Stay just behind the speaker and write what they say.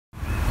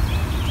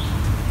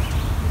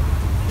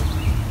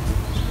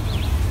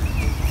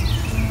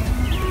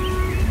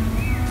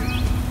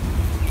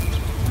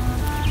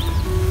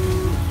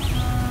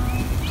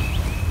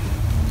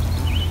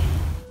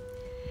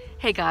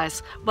Hey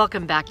guys,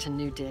 welcome back to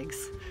New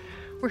Digs.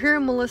 We're here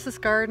in Melissa's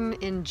garden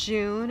in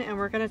June and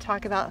we're going to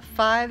talk about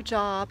 5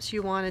 jobs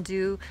you want to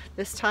do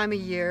this time of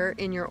year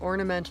in your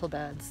ornamental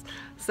beds.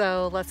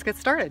 So let's get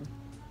started.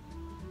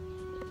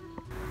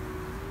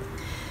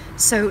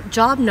 So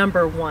job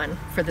number 1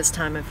 for this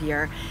time of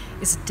year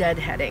is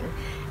deadheading.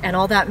 And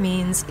all that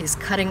means is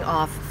cutting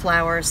off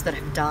flowers that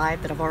have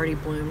died, that have already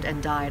bloomed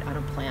and died on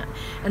a plant.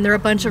 And there are a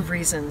bunch of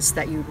reasons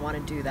that you'd want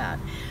to do that.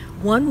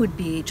 One would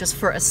be just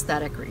for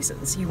aesthetic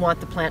reasons. You want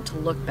the plant to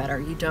look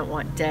better. You don't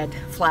want dead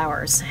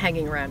flowers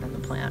hanging around on the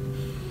plant.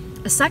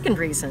 A second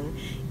reason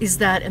is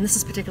that, and this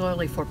is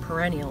particularly for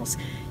perennials,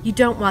 you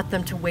don't want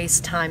them to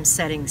waste time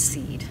setting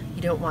seed.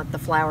 You don't want the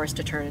flowers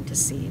to turn into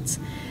seeds.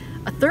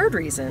 A third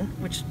reason,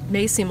 which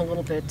may seem a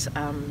little bit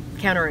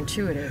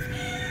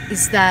counterintuitive,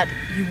 is that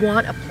you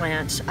want a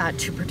plant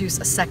to produce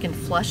a second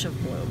flush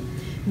of bloom.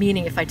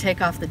 Meaning if I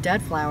take off the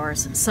dead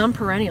flowers, some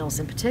perennials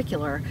in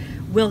particular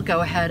will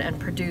go ahead and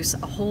produce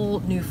a whole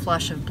new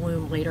flush of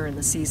bloom later in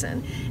the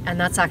season. And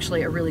that's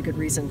actually a really good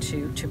reason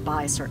to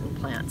buy certain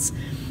plants.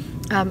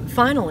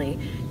 Finally,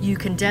 you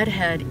can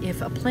deadhead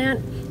if a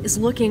plant is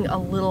looking a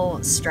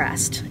little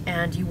stressed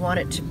and you want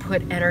it to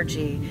put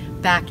energy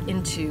back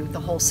into the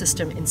whole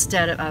system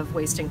instead of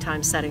wasting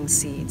time setting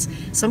seeds.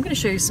 So I'm going to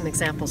show you some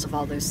examples of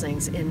all those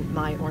things in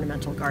my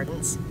ornamental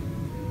gardens.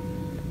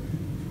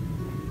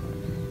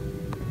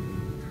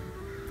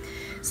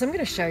 So I'm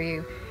going to show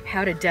you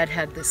how to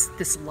deadhead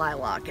this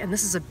lilac, and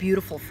this is a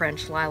beautiful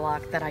French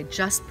lilac that I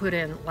just put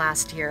in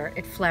last year.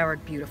 It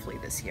flowered beautifully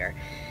this year.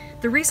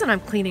 The reason I'm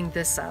cleaning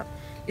this up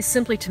is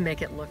simply to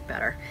make it look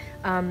better.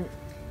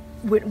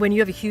 When you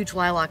have a huge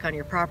lilac on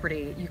your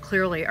property, you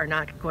clearly are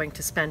not going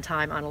to spend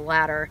time on a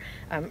ladder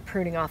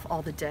pruning off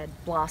all the dead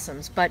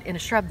blossoms, but in a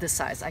shrub this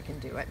size I can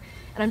do it.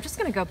 And I'm just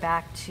going to go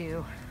back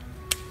to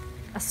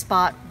a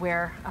spot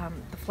where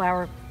the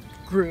flower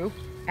grew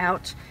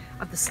out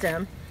of the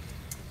stem,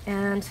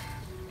 and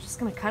I'm just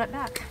going to cut it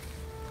back.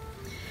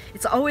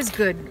 It's always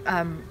good,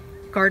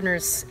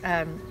 gardeners,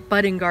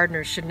 budding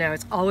gardeners should know,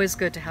 it's always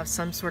good to have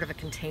some sort of a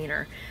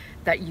container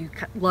that you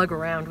lug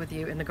around with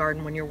you in the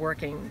garden when you're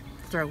working.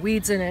 Throw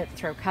weeds in it,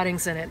 throw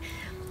cuttings in it.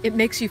 It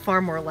makes you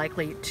far more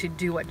likely to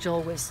do what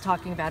Jill was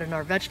talking about in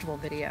our vegetable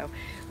video,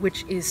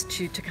 which is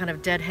to kind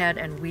of deadhead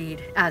and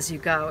weed as you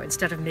go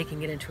instead of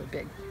making it into a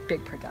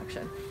big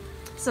production.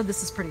 So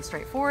this is pretty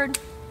straightforward.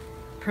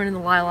 Pruning the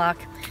lilac,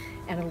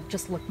 and it'll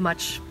just look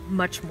much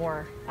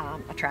more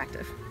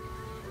attractive.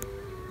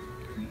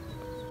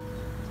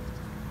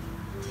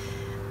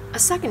 A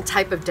second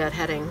type of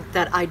deadheading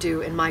that I do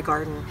in my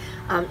garden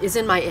is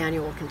in my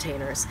annual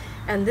containers.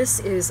 And this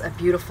is a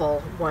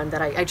beautiful one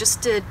that I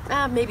just did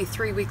maybe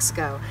 3 weeks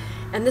ago.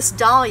 And this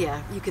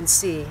dahlia, you can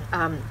see,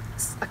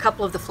 a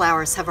couple of the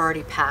flowers have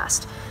already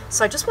passed.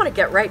 So I just want to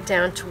get right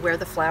down to where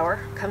the flower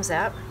comes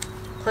out,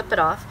 clip it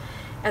off.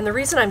 And the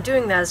reason I'm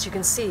doing that is you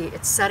can see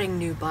it's setting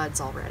new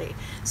buds already.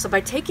 So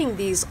by taking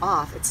these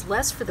off, it's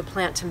less for the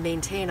plant to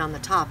maintain on the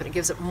top, and it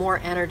gives it more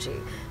energy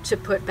to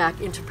put back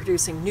into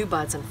producing new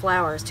buds and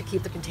flowers to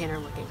keep the container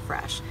looking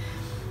fresh.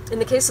 In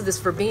the case of this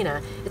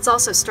verbena, it's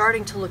also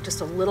starting to look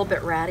just a little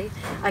bit ratty.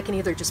 I can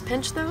either just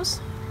pinch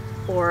those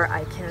or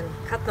I can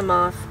cut them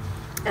off,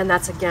 and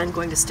that's again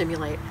going to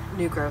stimulate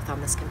new growth on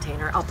this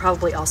container. I'll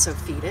probably also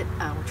feed it,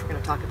 which we're going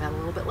to talk about a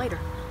little bit later.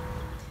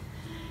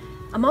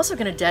 I'm also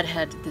going to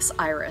deadhead this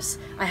iris.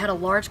 I had a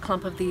large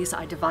clump of these.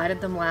 I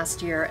divided them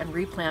last year and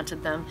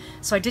replanted them,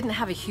 so I didn't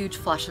have a huge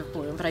flush of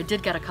bloom, but I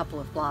did get a couple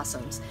of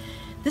blossoms.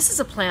 This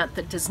is a plant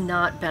that does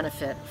not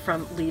benefit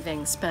from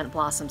leaving spent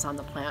blossoms on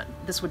the plant.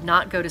 This would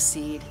not go to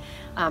seed.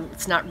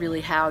 It's not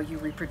really how you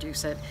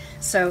reproduce it.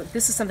 So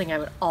this is something I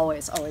would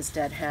always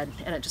deadhead,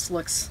 and it just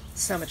looks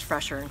so much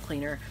fresher and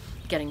cleaner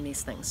getting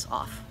these things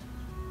off.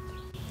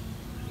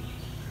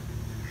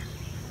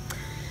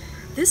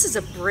 This is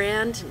a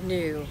brand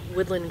new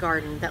woodland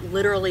garden that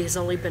literally has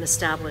only been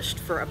established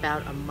for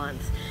about a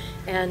month.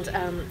 And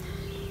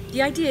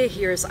the idea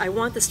here is I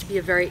want this to be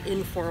a very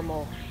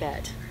informal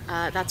bed.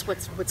 That's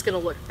what's going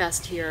to look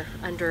best here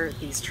under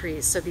these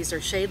trees. So these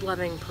are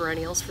shade-loving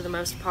perennials for the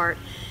most part.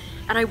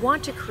 And I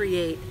want to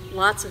create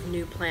lots of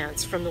new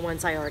plants from the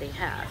ones I already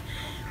have.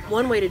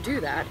 One way to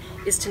do that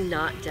is to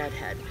not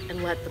deadhead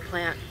and let the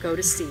plant go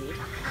to seed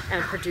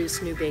and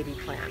produce new baby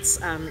plants.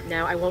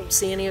 Now I won't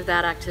see any of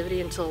that activity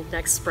until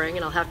next spring,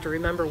 and I'll have to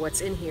remember what's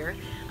in here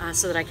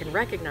so that I can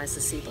recognize the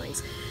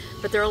seedlings.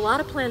 But there are a lot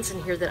of plants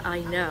in here that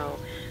I know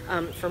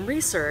from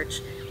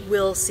research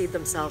will seed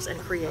themselves and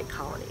create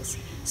colonies.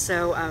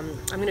 So I'm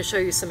going to show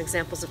you some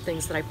examples of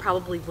things that I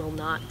probably will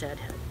not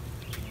deadhead.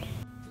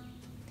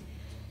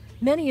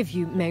 Many of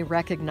you may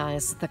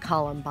recognize the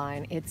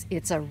columbine.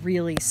 It's a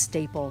really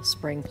staple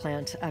spring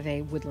plant of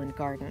a woodland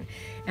garden.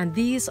 And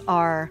these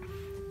are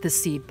the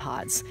seed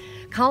pods.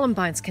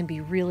 Columbines can be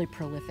really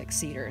prolific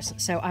seeders.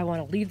 So I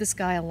want to leave this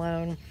guy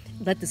alone,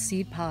 let the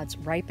seed pods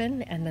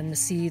ripen, and then the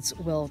seeds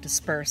will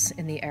disperse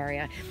in the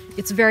area.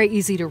 It's very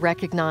easy to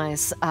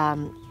recognize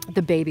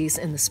the babies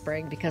in the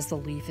spring because the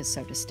leaf is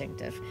so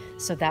distinctive.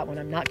 So that one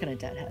I'm not going to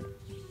deadhead.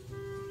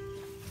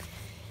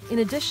 In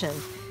addition,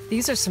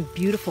 these are some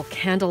beautiful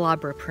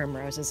candelabra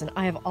primroses, and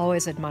I have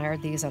always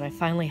admired these, and I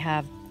finally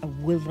have a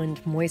woodland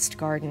moist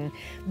garden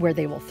where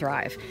they will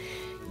thrive.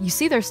 You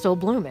see they're still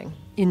blooming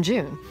in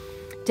June.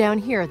 Down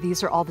here,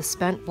 these are all the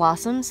spent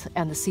blossoms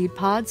and the seed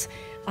pods.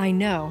 I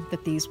know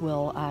that these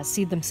will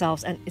seed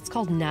themselves, and it's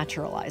called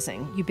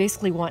naturalizing. You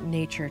basically want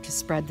nature to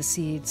spread the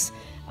seeds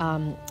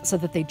so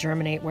that they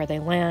germinate where they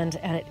land,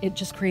 and it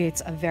just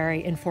creates a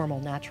very informal,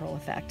 natural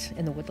effect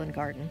in the woodland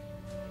garden.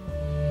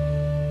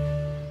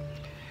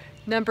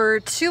 Number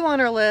 2 on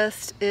our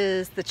list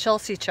is the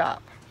Chelsea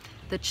chop.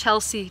 The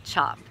Chelsea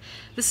chop.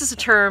 This is a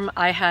term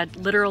I had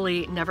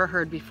literally never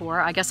heard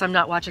before. I guess I'm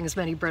not watching as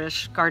many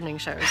British gardening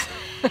shows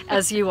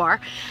as you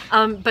are.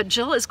 But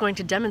Jill is going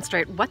to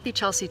demonstrate what the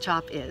Chelsea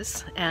chop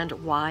is and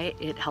why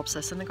it helps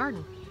us in the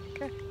garden.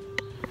 Okay.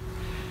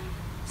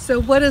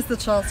 So what is the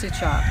Chelsea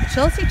chop? The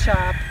Chelsea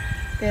chop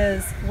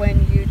is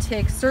when you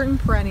take certain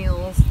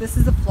perennials. This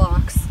is a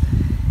phlox.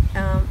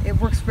 It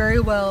works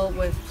very well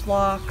with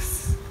phlox.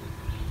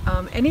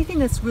 Anything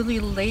that's really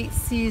late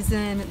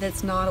season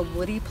that's not a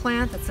woody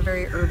plant, that's a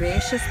very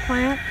herbaceous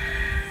plant.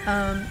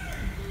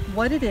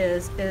 What it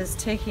is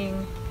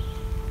taking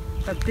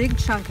a big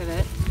chunk of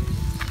it.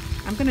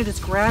 I'm going to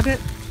just grab it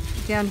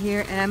down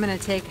here and I'm going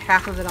to take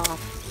half of it off.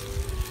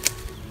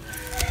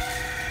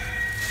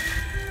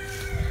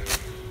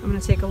 I'm going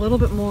to take a little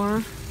bit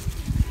more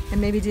and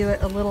maybe do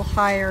it a little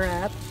higher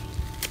up.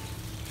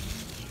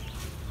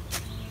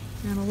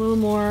 And a little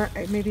more,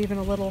 maybe even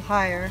a little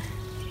higher.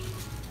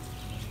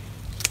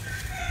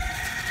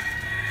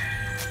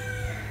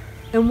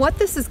 And what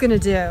this is going to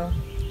do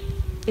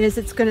is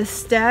it's going to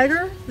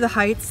stagger the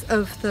heights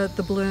of the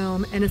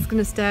bloom, and it's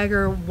going to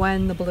stagger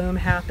when the bloom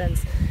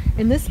happens.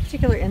 In this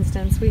particular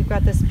instance, we've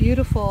got this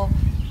beautiful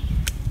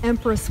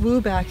Empress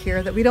Wu back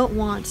here that we don't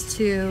want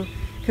to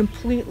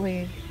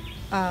completely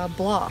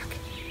block.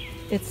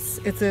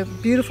 It's a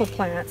beautiful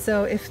plant,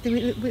 so if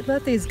we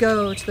let these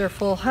go to their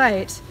full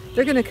height,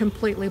 they're going to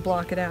completely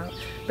block it out.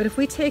 But if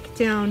we take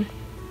down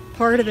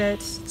part of it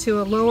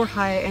to a lower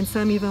height and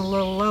some even a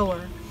little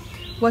lower,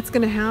 what's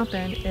going to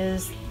happen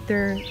is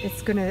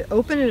it's going to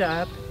open it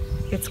up.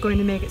 It's going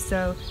to make it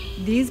so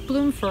these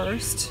bloom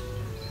first,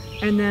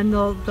 and then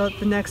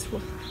the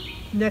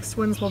next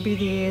ones will be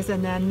these,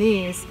 and then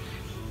these,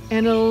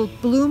 and it'll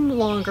bloom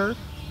longer.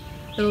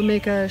 It'll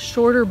make a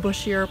shorter,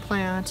 bushier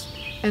plant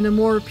and a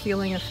more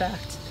appealing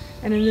effect.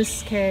 And in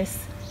this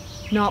case,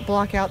 not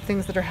block out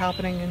things that are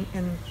happening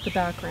in the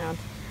background.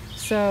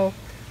 So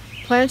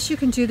plants you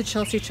can do the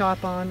Chelsea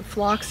chop on.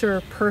 Phlox are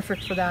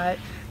perfect for that.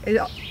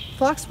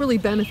 Phlox really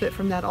benefit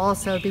from that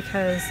also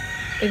because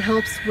it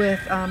helps with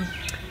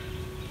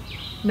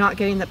not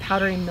getting the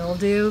powdery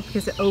mildew,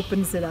 because it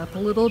opens it up a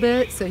little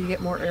bit so you get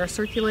more air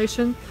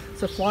circulation.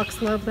 So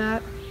phlox love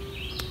that.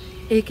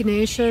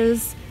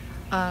 Echinaceas,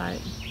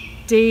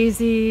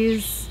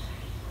 daisies,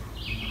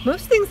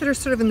 most things that are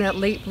sort of in that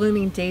late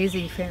blooming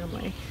daisy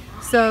family.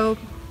 So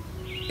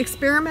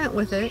experiment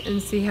with it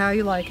and see how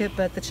you like it,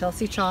 but the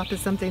Chelsea chop is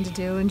something to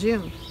do in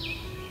June.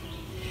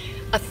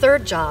 A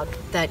third job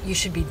that you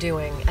should be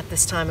doing at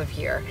this time of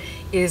year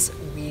is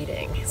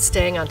weeding,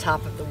 staying on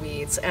top of the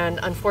weeds. And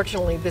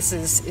unfortunately, this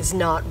is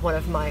not one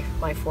of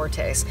my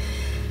fortes.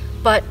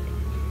 But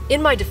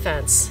in my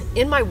defense,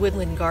 in my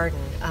woodland garden,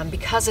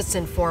 because it's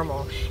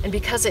informal and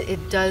because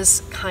it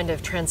does kind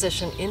of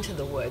transition into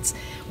the woods,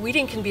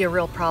 weeding can be a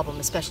real problem,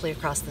 especially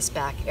across this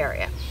back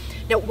area.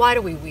 Now, why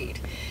do we weed?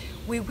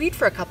 We weed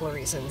for a couple of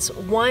reasons.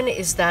 One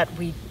is that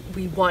we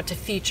want to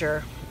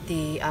feature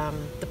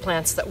the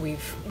plants that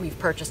we've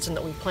purchased and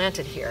that we've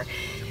planted here.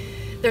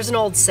 There's an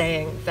old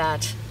saying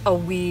that a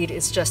weed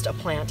is just a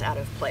plant out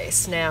of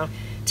place. Now,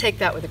 take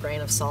that with a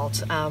grain of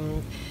salt.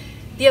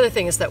 The other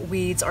thing is that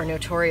weeds are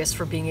notorious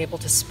for being able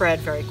to spread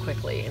very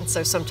quickly, and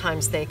so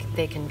sometimes they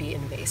can be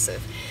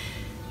invasive.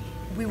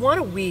 We want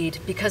to weed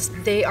because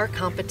they are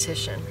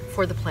competition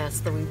for the plants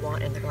that we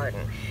want in the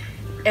garden.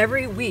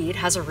 Every weed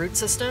has a root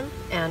system,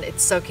 and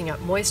it's soaking up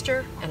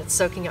moisture and it's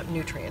soaking up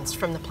nutrients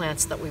from the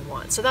plants that we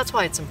want. So that's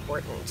why it's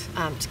important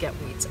to get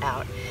weeds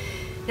out.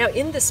 Now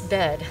in this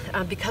bed,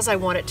 because I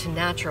want it to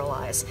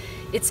naturalize,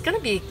 it's going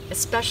to be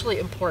especially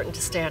important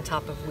to stay on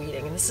top of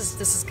weeding, and this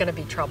is going to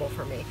be trouble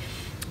for me.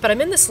 But I'm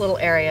in this little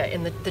area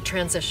in the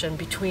transition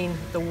between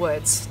the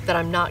woods that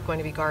I'm not going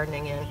to be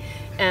gardening in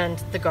and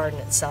the garden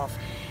itself.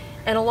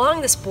 And along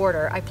this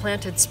border, I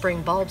planted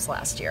spring bulbs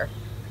last year.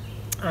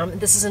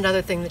 This is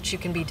another thing that you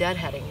can be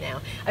deadheading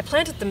now. I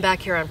planted them back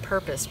here on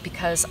purpose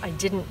because I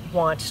didn't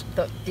want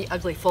the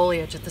ugly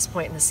foliage at this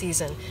point in the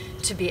season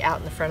to be out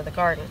in the front of the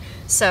garden.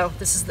 So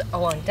this is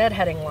along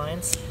deadheading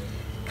lines.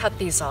 Cut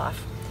these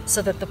off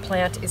so that the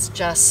plant is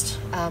just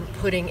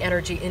putting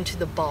energy into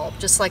the bulb,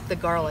 just like the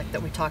garlic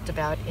that we talked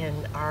about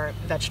in our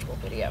vegetable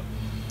video.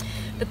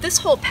 But this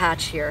whole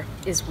patch here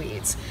is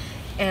weeds,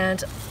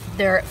 and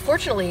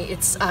fortunately,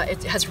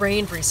 it has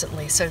rained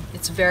recently, so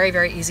it's very,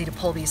 very easy to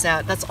pull these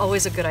out. That's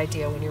always a good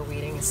idea when you're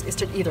weeding, is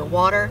to either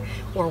water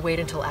or wait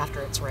until after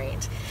it's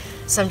rained.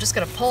 So I'm just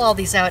going to pull all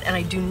these out, and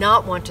I do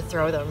not want to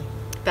throw them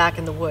back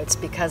in the woods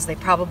because they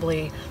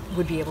probably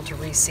would be able to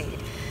reseed.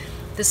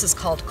 This is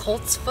called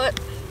colt's foot.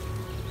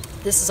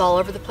 This is all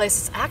over the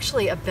place. It's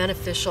actually a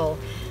beneficial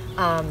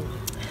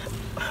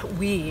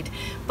weed,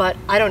 but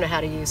I don't know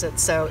how to use it,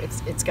 so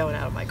it's going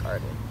out of my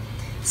garden.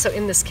 So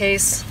in this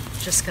case,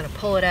 just going to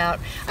pull it out.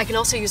 I can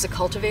also use a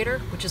cultivator,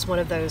 which is one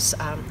of those,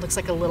 looks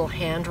like a little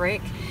hand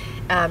rake,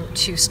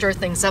 to stir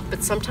things up,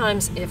 but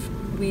sometimes if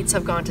weeds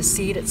have gone to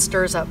seed, it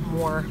stirs up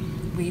more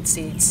weed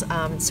seeds,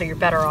 so you're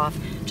better off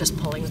just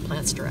pulling the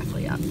plants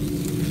directly up.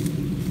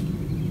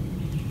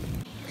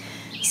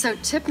 So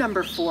tip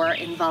number 4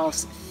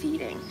 involves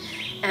feeding.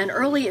 And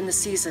early in the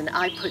season,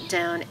 I put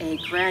down a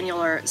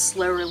granular,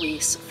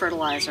 slow-release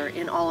fertilizer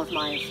in all of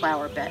my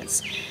flower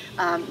beds.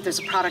 There's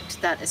a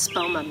product that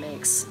Espoma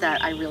makes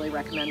that I really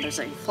recommend. There's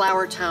a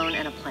flower tone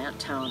and a plant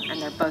tone,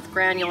 and they're both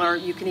granular.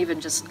 You can even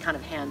just kind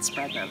of hand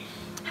spread them.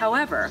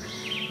 However,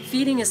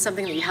 feeding is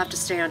something that you have to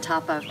stay on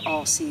top of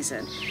all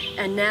season.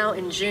 And now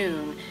in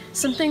June,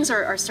 some things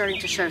are starting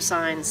to show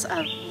signs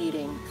of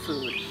needing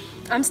food.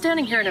 I'm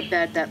standing here in a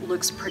bed that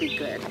looks pretty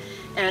good.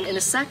 And in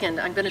a second,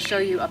 I'm going to show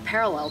you a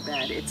parallel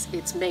bed,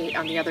 its mate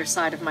on the other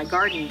side of my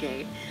garden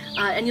gate,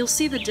 and you'll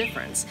see the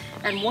difference.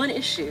 And one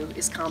issue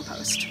is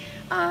compost.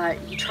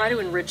 You try to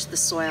enrich the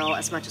soil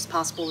as much as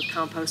possible with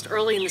compost.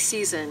 Early in the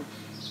season,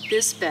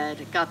 this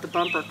bed got the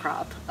bumper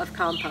crop of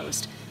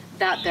compost.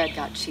 That bed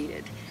got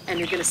cheated. And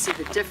you're going to see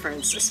the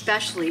difference,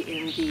 especially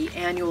in the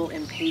annual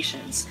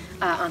impatiens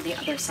on the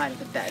other side of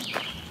the bed.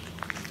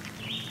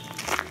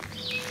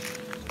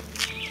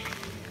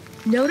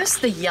 Notice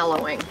the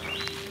yellowing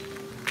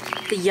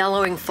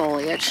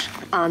foliage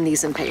on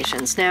these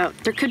impatiens. Now,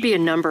 there could be a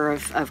number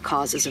of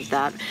causes of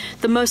that.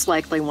 The most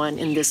likely one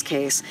in this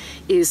case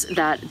is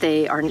that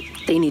they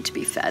need to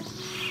be fed.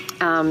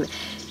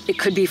 It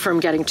could be from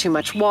getting too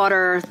much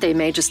water. They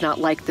may just not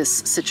like this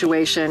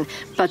situation,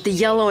 but the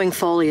yellowing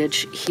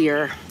foliage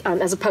here,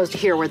 as opposed to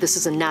here where this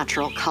is a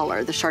natural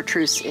color, the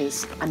chartreuse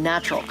is a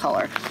natural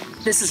color.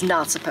 This is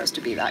not supposed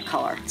to be that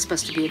color. It's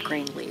supposed to be a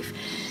green leaf.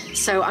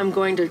 So I'm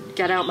going to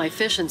get out my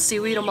fish and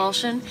seaweed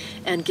emulsion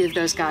and give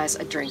those guys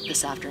a drink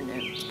this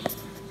afternoon.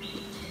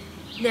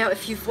 Now,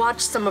 if you've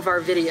watched some of our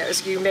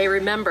videos, you may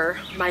remember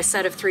my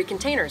set of 3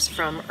 containers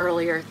from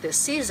earlier this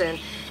season,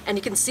 and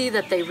you can see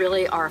that they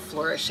really are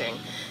flourishing.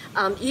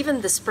 Even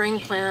the spring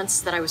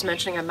plants that I was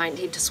mentioning I might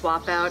need to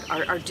swap out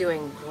are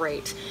doing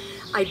great.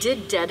 I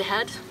did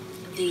deadhead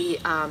the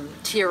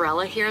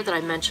tiarella here that I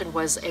mentioned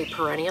was a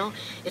perennial.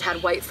 It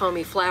had white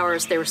foamy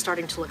flowers. They were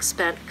starting to look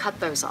spent. Cut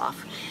those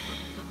off.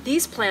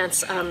 These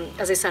plants,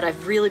 as I said,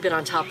 I've really been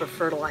on top of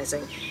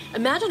fertilizing.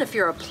 Imagine if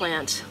you're a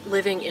plant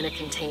living in a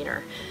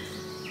container.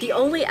 The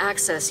only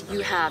access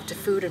you have to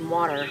food and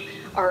water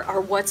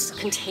are what's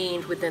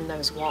contained within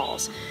those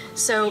walls.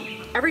 So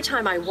every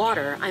time I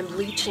water, I'm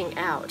leaching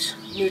out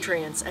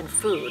nutrients and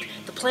food.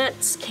 The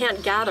plants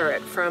can't gather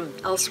it from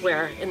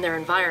elsewhere in their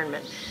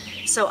environment.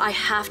 So I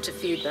have to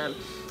feed them.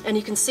 And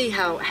you can see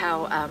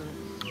how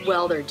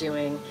well they're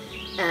doing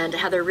and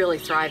how they're really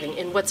thriving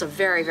in what's a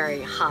very,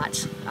 very hot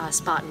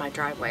spot in my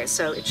driveway.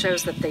 So it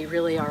shows that they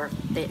really are,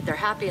 they're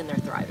happy and they're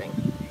thriving.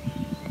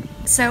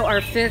 So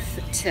our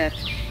 5th tip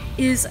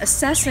is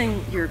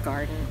assessing your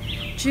garden.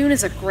 June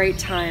is a great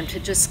time to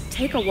just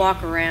take a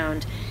walk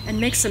around and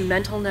make some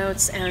mental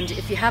notes, and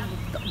if you have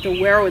the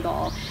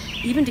wherewithal,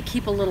 even to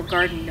keep a little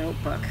garden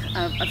notebook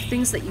of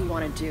things that you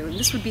want to do. And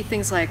this would be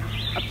things like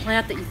a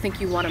plant that you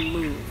think you want to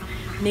move.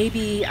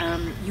 Maybe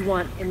you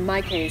want, in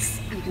my case,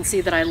 you can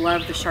see that I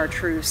love the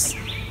chartreuse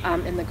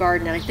in the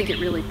garden, and I think it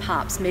really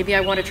pops. Maybe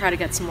I want to try to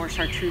get some more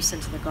chartreuse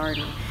into the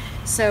garden.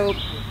 So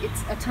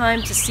it's a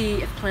time to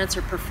see if plants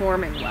are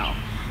performing well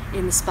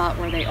in the spot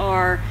where they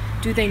are.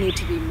 Do they need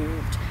to be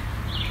moved?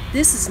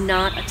 This is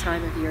not a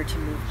time of year to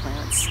move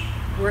plants.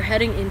 We're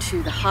heading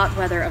into the hot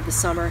weather of the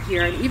summer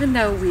here, and even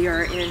though we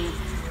are in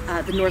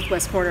the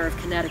northwest corner of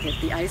Connecticut,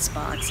 the ice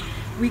box,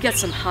 we get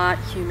some hot,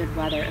 humid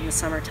weather in the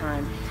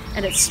summertime,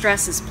 and it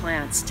stresses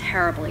plants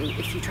terribly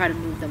if you try to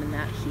move them in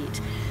that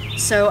heat.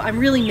 So I'm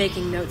really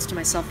making notes to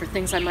myself for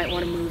things I might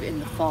want to move in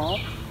the fall,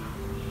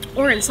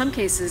 or in some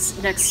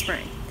cases next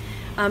spring.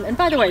 And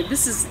by the way,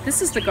 this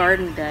is the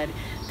garden bed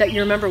that you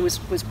remember was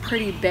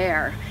pretty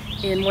bare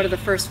in one of the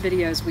first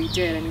videos we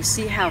did, and you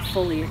see how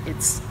fully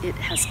it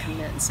has come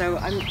in. So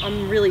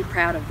I'm really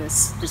proud of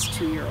this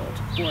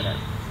 2-year-old border.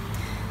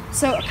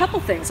 So a couple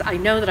things I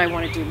know that I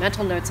want to do,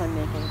 mental notes I'm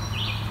making.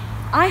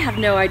 I have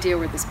no idea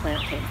where this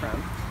plant came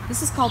from.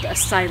 This is called a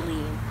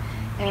silene,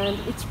 and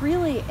it's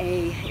really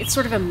it's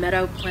sort of a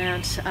meadow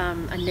plant,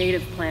 a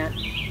native plant,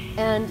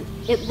 and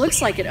it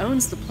looks like it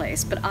owns the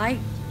place, but I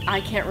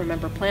can't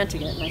remember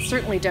planting it, and I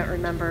certainly don't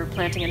remember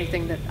planting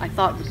anything that I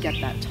thought would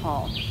get that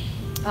tall.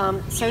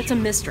 So it's a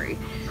mystery,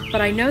 but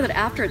I know that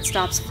after it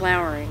stops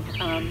flowering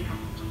and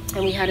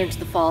we head into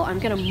the fall, I'm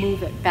going to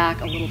move it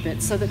back a little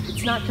bit so that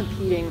it's not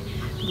competing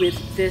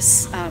with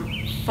this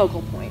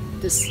focal point,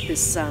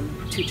 this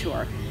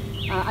tutor.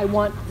 I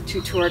want the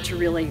tutor to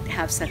really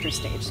have center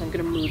stage, so I'm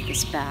going to move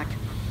this back.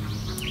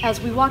 As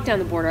we walk down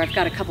the border, I've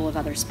got a couple of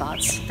other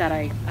spots that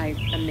I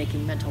am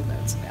making mental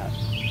notes about.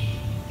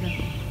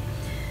 Yeah.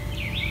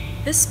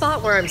 This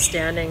spot where I'm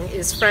standing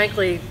is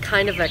frankly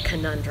kind of a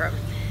conundrum.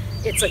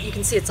 You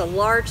can see it's a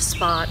large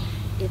spot.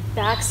 It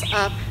backs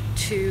up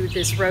to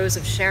this rose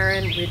of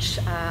Sharon, which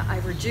I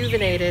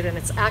rejuvenated, and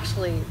it's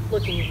actually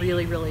looking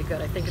really, really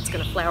good. I think it's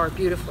going to flower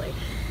beautifully.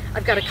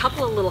 I've got a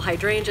couple of little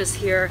hydrangeas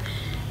here.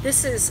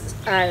 This is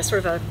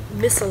sort of a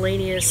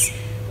miscellaneous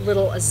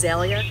little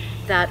azalea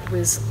that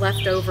was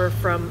left over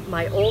from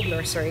my old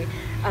nursery.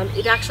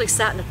 It actually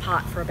sat in a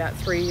pot for about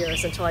 3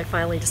 years until I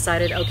finally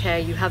decided, okay,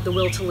 you have the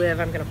will to live,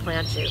 I'm going to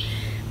plant you.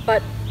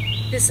 But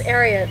this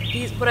area,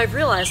 what I've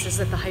realized is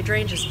that the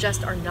hydrangeas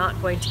just are not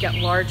going to get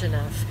large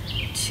enough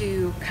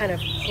to kind of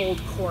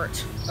hold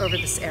court over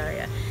this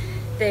area.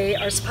 They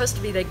are supposed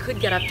to be, they could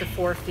get up to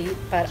 4 feet,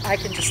 but I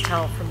can just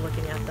tell from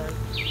looking at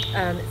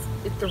them.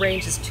 The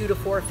range is 2 to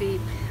 4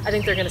 feet. I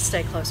think they're going to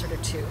stay closer to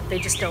 2. They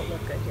just don't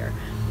look good here.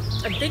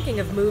 I'm thinking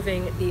of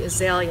moving the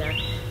azalea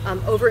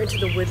over into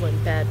the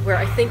woodland bed where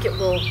I think it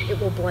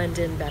will blend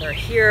in better.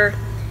 Here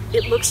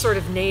it looks sort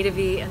of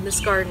native-y, and this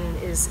garden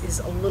is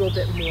a little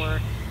bit more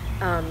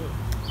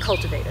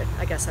cultivated,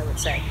 I guess I would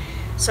say.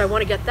 So I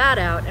want to get that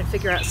out and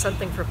figure out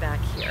something for back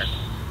here.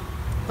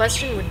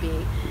 Question would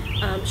be,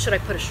 should I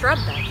put a shrub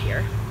back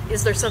here?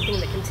 Is there something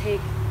that can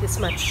take this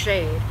much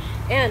shade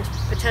and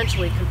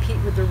potentially compete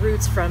with the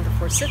roots from the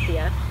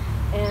forsythia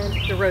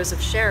and the rose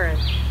of Sharon?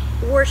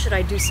 Or should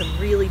I do some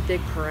really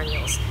big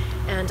perennials?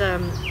 And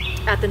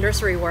at the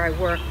nursery where I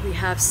work, we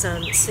have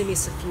some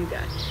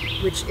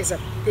Simisafuga, which is a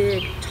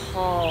big,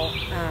 tall,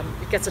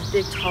 it gets a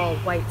big, tall,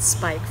 white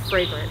spike,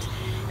 fragrant.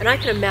 And I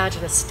can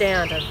imagine a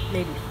stand of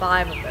maybe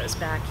 5 of those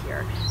back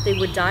here. They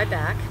would die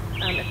back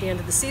at the end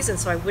of the season,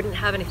 so I wouldn't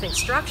have anything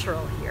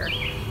structural here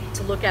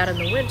to look at in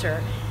the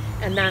winter,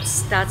 and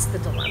that's the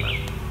dilemma.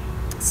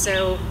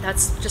 So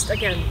that's just,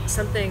 again,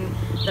 something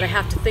that I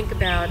have to think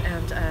about,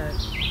 and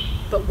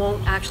but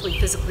won't actually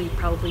physically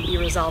probably be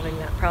resolving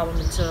that problem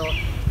until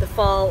the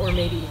fall or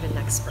maybe even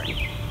next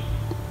spring.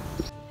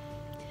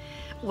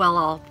 Well,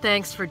 all,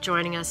 thanks for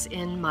joining us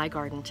in my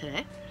garden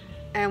today.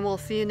 And we'll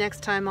see you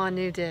next time on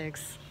New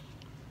Digs.